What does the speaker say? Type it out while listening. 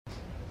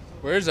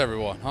Where is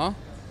everyone, huh?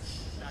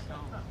 Back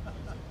home.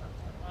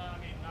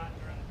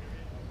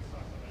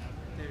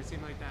 Did it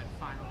seem like that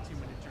final 2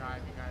 minute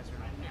drive, you guys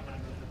are able to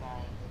move the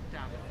ball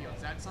down the field?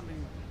 Is that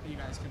something that you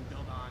guys can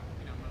build on,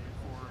 moving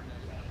forward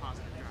and a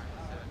positive drive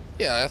like that?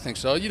 Yeah, I think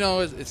so.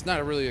 It's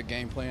not really a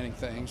game planning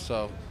thing,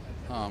 so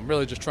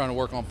really just trying to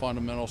work on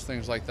fundamentals,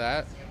 things like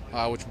that,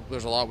 which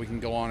there's a lot we can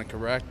go on and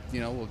correct.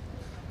 We'll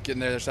get in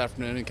there this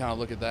afternoon and kind of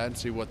look at that and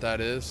see what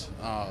that is.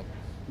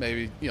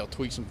 Maybe,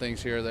 tweak some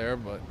things here or there,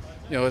 but,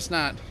 it's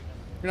not,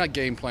 you're not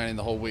game planning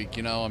the whole week,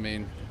 I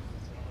mean,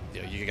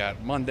 you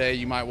got Monday,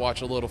 you might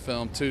watch a little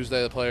film.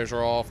 Tuesday, the players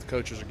are off. The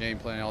coaches are game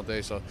planning all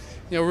day. So,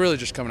 we're really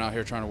just coming out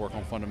here trying to work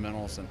on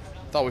fundamentals. And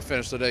thought we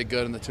finished the day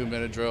good in the 2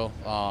 minute drill.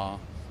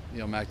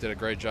 Mac did a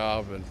great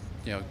job and,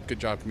 good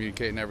job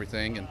communicating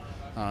everything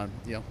and,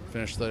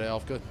 finished the day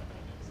off good.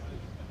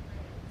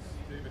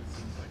 David, it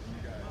seems like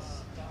you guys,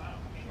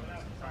 whether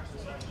it's in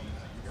practice or games,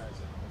 you guys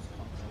are most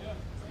comfortable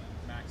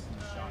maxing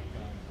the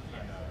shotgun,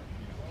 kind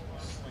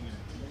of, slinging it.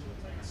 Do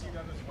you see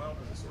that as well?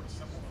 Does it sort of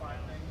simplify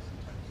things in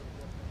terms of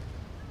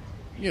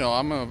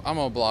I'm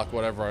gonna block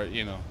whatever it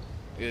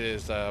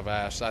is that I've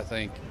asked. I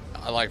think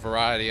I like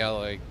variety. I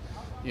like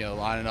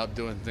lining up,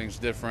 doing things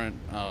different.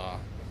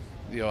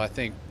 I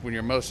think when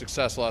you're most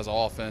successful as an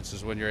offense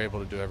is when you're able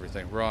to do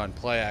everything: run,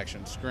 play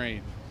action,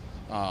 screen,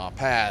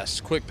 pass,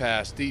 quick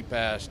pass, deep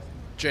pass,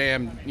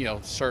 jam.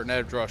 Certain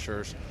edge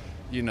rushers.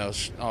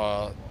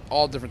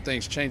 All different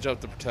things. Change up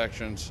the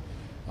protections.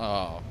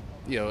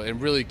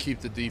 And really keep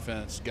the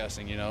defense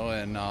guessing.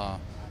 And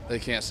they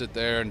can't sit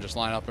there and just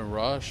line up and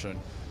rush and.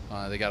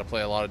 They got to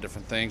play a lot of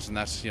different things, and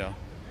that's,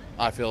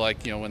 I feel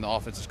like, when the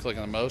offense is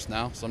clicking the most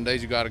now. Some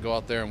days you got to go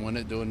out there and win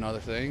it doing other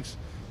things.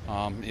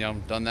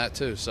 Done that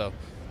too. So,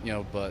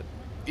 but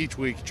each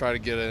week you try to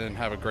get in and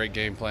have a great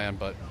game plan.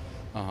 But,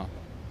 I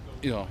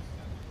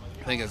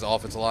think as an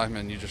offensive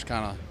lineman, you just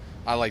kind of,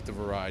 I like the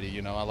variety.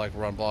 I like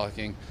run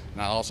blocking,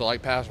 and I also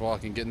like pass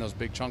blocking, getting those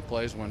big chunk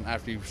plays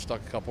after you've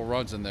stuck a couple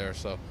runs in there.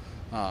 So,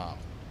 I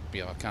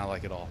kind of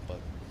like it all. But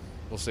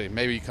we'll see.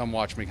 Maybe you come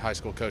watch me high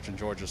school coach in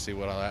Georgia, see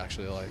what I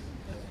actually like.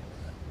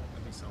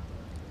 That'd be something.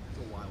 It's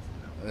a while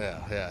from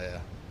now. Yeah.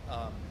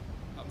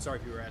 I'm sorry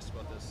if you were asked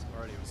about this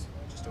already. It was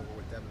just over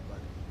with Devin, but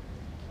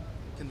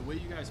can the way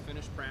you guys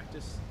finish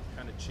practice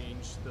kind of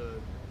change the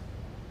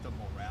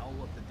morale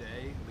of the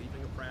day,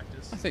 leaving a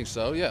practice? I think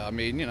so, yeah. I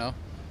mean,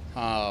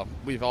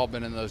 we've all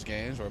been in those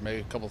games where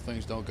maybe a couple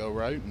things don't go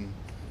right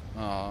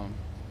and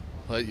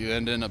let you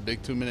end in a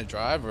big 2 minute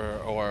drive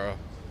or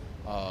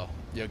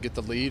get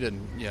the lead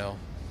and,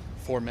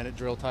 4 minute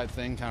drill type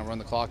thing, kind of run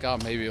the clock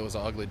out. Maybe it was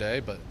an ugly day,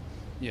 but,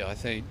 I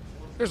think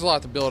there's a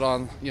lot to build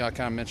on. I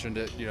kind of mentioned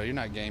it, you're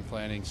not game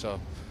planning, so,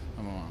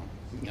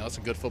 it's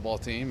a good football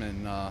team,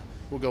 and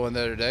we'll go in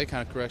there today,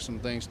 kind of correct some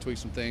things, tweak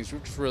some things. We're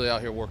just really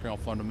out here working on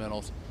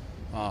fundamentals,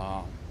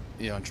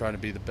 and trying to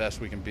be the best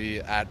we can be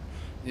at,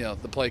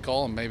 the play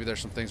call, and maybe there's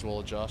some things we'll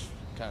adjust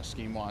kind of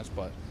scheme-wise,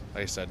 but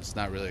like I said, it's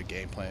not really a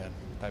game plan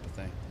type of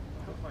thing.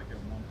 it looked like at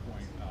one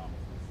point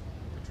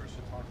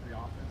Patricia talked to the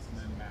offense and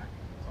then Mac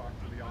talked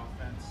to the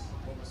offense?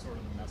 What was sort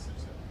of the message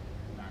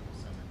that Mac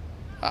was sending?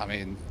 I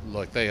mean,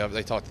 look,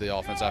 they talk to the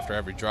offense after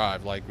every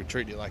drive, like we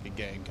treat it like a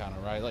game, kind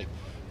of, right? Like,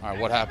 all right,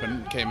 what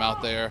happened? Came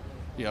out there,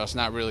 it's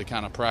not really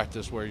kind of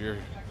practice where you're,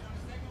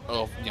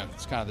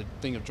 it's kind of the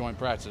thing of joint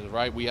practices,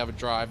 right? We have a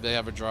drive, they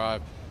have a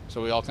drive,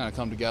 so we all kind of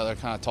come together,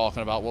 kind of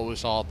talking about what we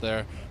saw out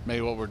there,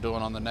 maybe what we're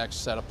doing on the next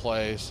set of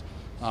plays,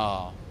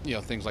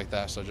 things like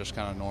that. So just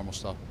kind of normal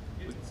stuff.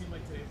 It seemed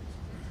like today,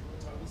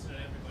 listening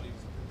to everybody,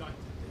 was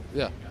productive.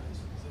 Yeah. You guys.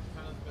 Is that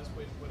kind of the best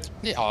way to put it?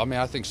 Yeah, I mean,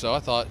 I think so. I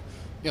thought,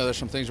 there's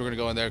some things we're going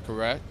to go in there and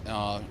correct.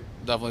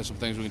 Definitely some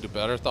things we can do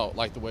better. Thought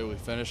like the way we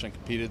finished and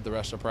competed the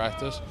rest of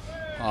practice.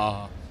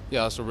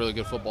 It's a really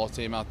good football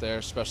team out there,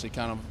 especially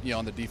kind of,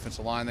 on the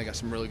defensive line. They got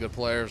some really good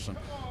players. And,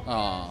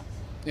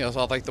 so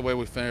I like the way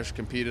we finished,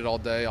 competed all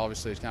day.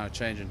 Obviously, it's kind of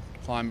changing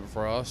climate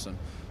for us. And,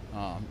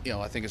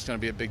 I think it's going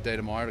to be a big day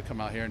tomorrow to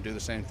come out here and do the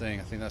same thing.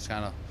 I think that's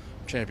kind of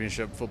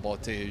championship football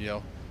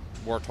team,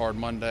 worked hard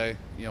Monday,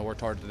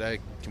 worked hard today.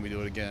 Can we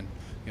do it again,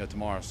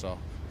 tomorrow? So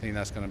I think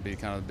that's going to be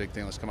kind of the big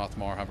thing. Let's come out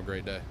tomorrow, have a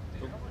great day.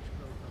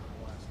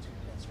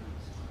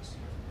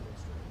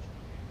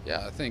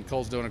 Yeah, I think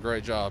Cole's doing a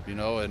great job,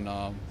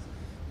 and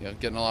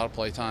getting a lot of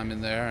play time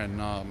in there.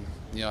 And I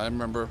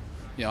remember,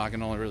 I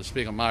can only really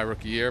speak on my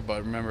rookie year, but I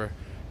remember,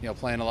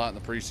 playing a lot in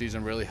the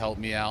preseason really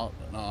helped me out.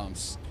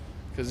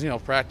 Because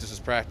practice is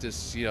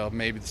practice.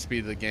 Maybe the speed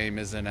of the game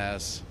isn't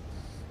as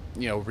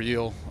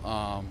real.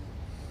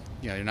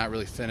 You're not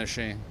really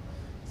finishing,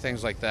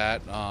 things like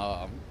that.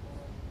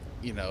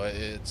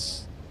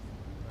 It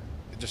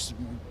just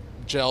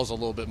gels a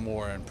little bit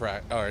more in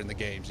the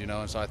games.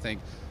 And so I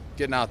think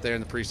getting out there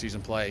in the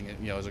preseason playing,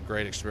 is a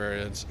great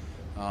experience.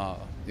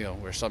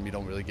 Where something you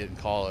don't really get in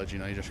college. You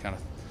just kind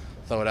of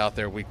throw it out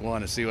there week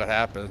one and see what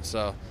happens.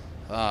 So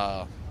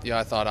I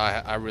thought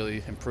I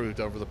really improved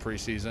over the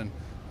preseason.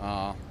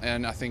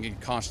 And I think you can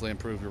constantly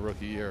improve your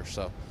rookie year.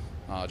 So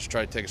just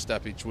try to take a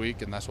step each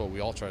week, and that's what we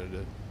all try to do.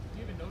 Do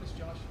you even notice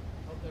Josh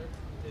out there on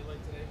a day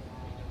like today?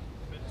 I mean,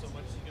 it meant so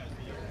much to you guys.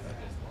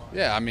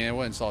 yeah, I mean, I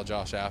went and saw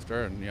Josh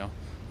after, and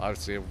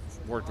obviously I've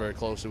worked very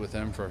closely with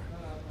him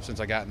since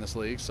I got in this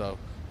league. So,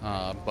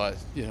 but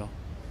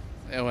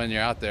and when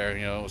you're out there,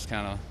 it was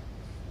kind of,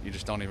 you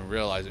just don't even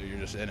realize it. You're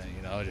just in it,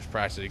 just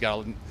practice. You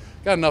got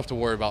enough to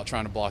worry about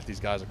trying to block these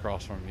guys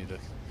across from you to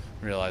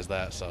realize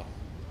that. So.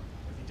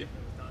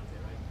 Different with Dante,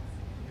 right?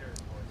 You hear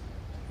it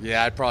more.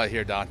 Yeah, I'd probably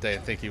hear Dante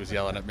and think he was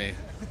yelling at me.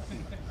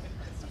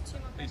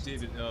 Hey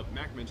David,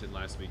 Mac mentioned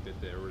last week that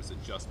there was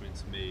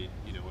adjustments made,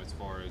 as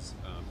far as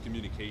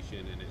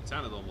communication, and it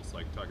sounded almost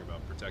like talking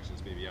about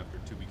protections maybe after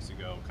 2 weeks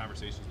ago,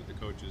 conversations with the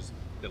coaches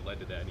that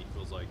led to that, and he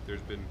feels like there's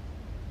been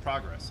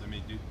progress. I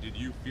mean, did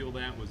you feel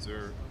that?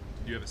 Did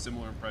you have a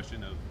similar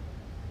impression of,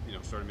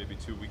 starting maybe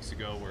 2 weeks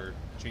ago where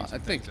changing?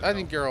 I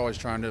think you're always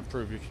trying to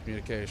improve your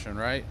communication,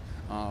 right?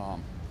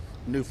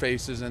 New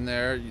faces in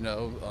there,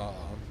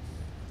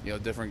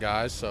 different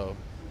guys, so.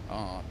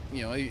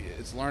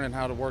 It's learning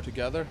how to work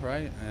together,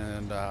 right?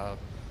 And,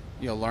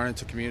 learning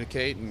to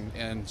communicate.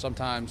 And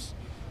sometimes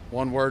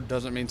one word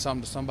doesn't mean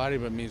something to somebody,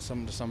 but means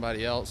something to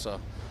somebody else. So,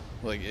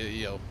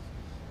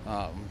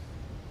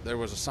 there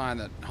was a sign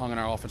that hung in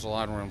our offensive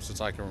line room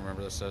since I can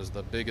remember that says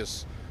the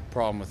biggest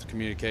problem with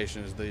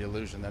communication is the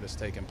illusion that it's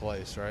taking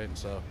place, right? And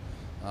so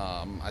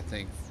I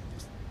think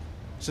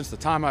since the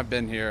time I've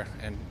been here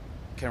and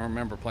can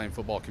remember playing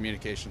football,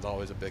 communication is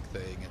always a big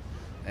thing.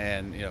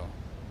 And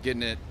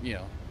getting it,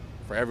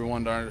 for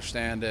everyone to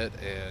understand it,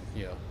 and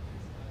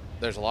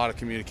there's a lot of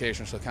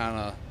communication, so kind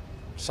of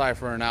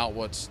ciphering out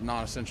what's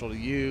not essential to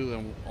you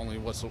and only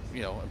what's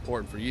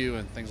important for you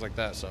and things like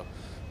that. So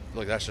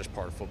that's just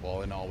part of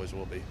football and always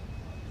will be. It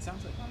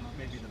sounds like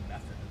maybe the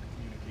method of the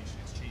communication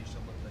has changed a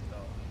little bit,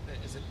 though.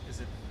 Is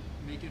it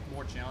make it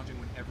more challenging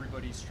when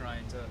everybody's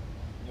trying to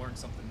learn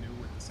something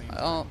new at the same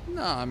time?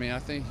 No, I mean, I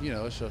think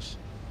it's just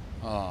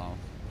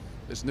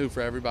it's new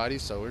for everybody,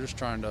 so we're just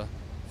trying to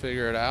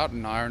figure it out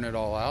and iron it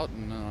all out.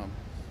 And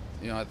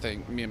I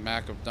think me and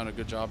Mac have done a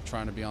good job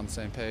trying to be on the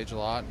same page a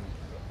lot.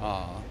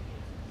 And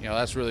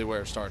that's really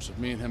where it starts. If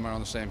me and him are on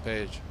the same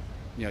page,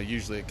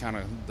 usually kind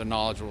of the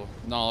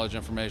knowledge,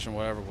 information,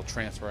 whatever, will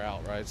transfer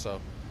out, right?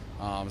 So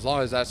as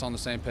long as that's on the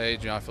same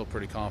page, I feel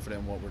pretty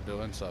confident in what we're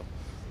doing. So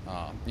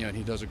and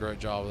he does a great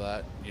job of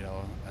that,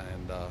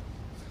 and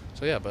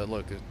so yeah. But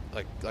look,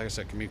 like I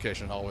said,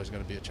 communication is always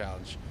going to be a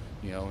challenge,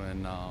 and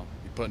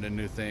you're putting in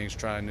new things,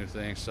 trying new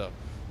things. So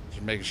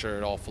just making sure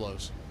it all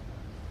flows.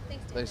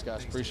 Thanks, Dave. Thanks,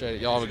 guys. Appreciate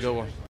it. Y'all have a good one.